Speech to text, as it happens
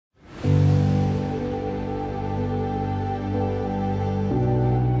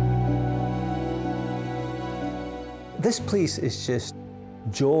This place is just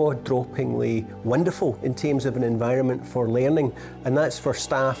jaw-droppingly wonderful in terms of an environment for learning, and that's for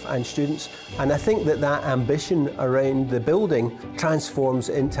staff and students. And I think that that ambition around the building transforms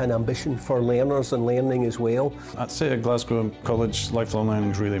into an ambition for learners and learning as well. I'd say at Glasgow College, lifelong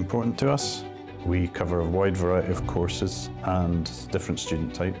learning is really important to us. We cover a wide variety of courses and different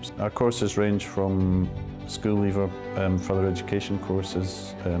student types. Our courses range from school leaver, further education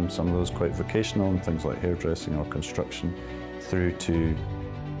courses, some of those quite vocational, and things like hairdressing or construction, through to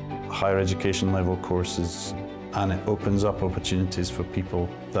higher education level courses, and it opens up opportunities for people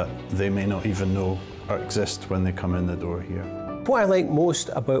that they may not even know or exist when they come in the door here. What I like most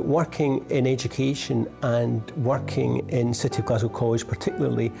about working in education and working in City of Glasgow College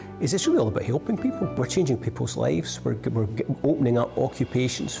particularly is it's really all about helping people. We're changing people's lives, we're opening up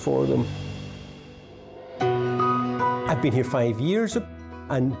occupations for them. I've been here 5 years,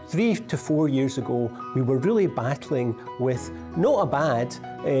 and 3 to 4 years ago we were really battling with not a bad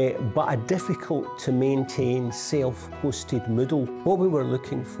but a difficult to maintain self-hosted Moodle. What we were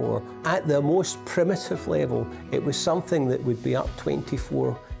looking for at the most primitive level, it was something that would be up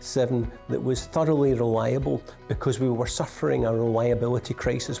 24/7, that was thoroughly reliable, because we were suffering a reliability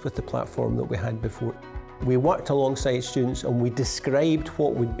crisis with the platform that we had before. We worked alongside students and we described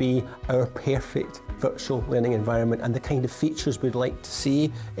what would be our perfect virtual learning environment and the kind of features we'd like to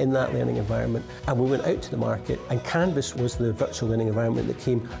see in that learning environment. And we went out to the market, and Canvas was the virtual learning environment that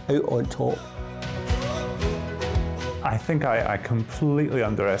came out on top. I think I completely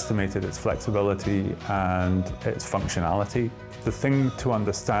underestimated its flexibility and its functionality. The thing to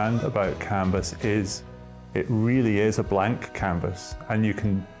understand about Canvas is it really is a blank canvas, and you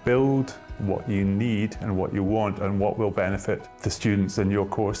can build what you need and what you want and what will benefit the students in your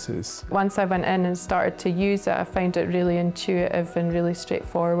courses. Once I went in and started to use it, I found it really intuitive and really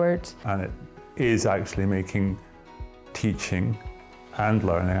straightforward. And it is actually making teaching and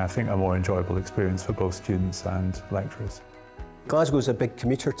learning, I think, a more enjoyable experience for both students and lecturers. Glasgow's a big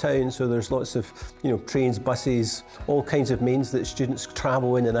commuter town, so there's lots of trains, buses, all kinds of means that students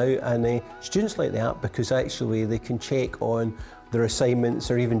travel in and out, and students like the app because actually they can check on their assignments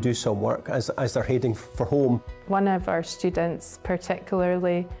or even do some work as they're heading for home. One of our students,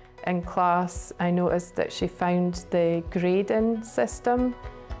 particularly in class, I noticed that she found the grading system,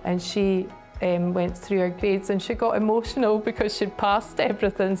 and she went through her grades and she got emotional because she'd passed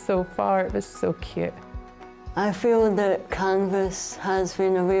everything so far. It was so cute. I feel that Canvas has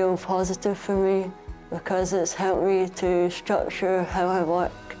been a real positive for me because it's helped me to structure how I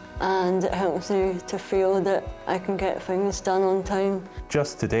work, and it helps me to feel that I can get things done on time.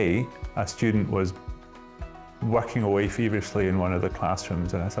 Just today, a student was working away feverishly in one of the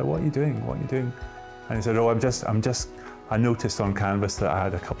classrooms, and I said, "What are you doing? What are you doing?" And he said, "Oh, I noticed on Canvas that I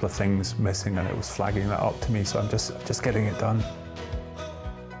had a couple of things missing, and it was flagging that up to me, so I'm just getting it done."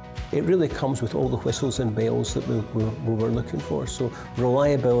 It really comes with all the whistles and bells that we were looking for. So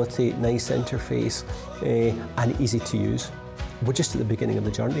reliability, nice interface, and easy to use. We're just at the beginning of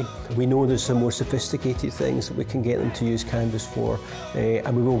the journey. We know there's some more sophisticated things that we can get them to use Canvas for,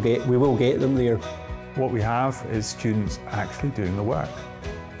 and we will get them there. What we have is students actually doing the work.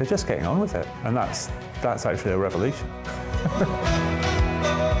 They're just getting on with it, and that's actually a revelation.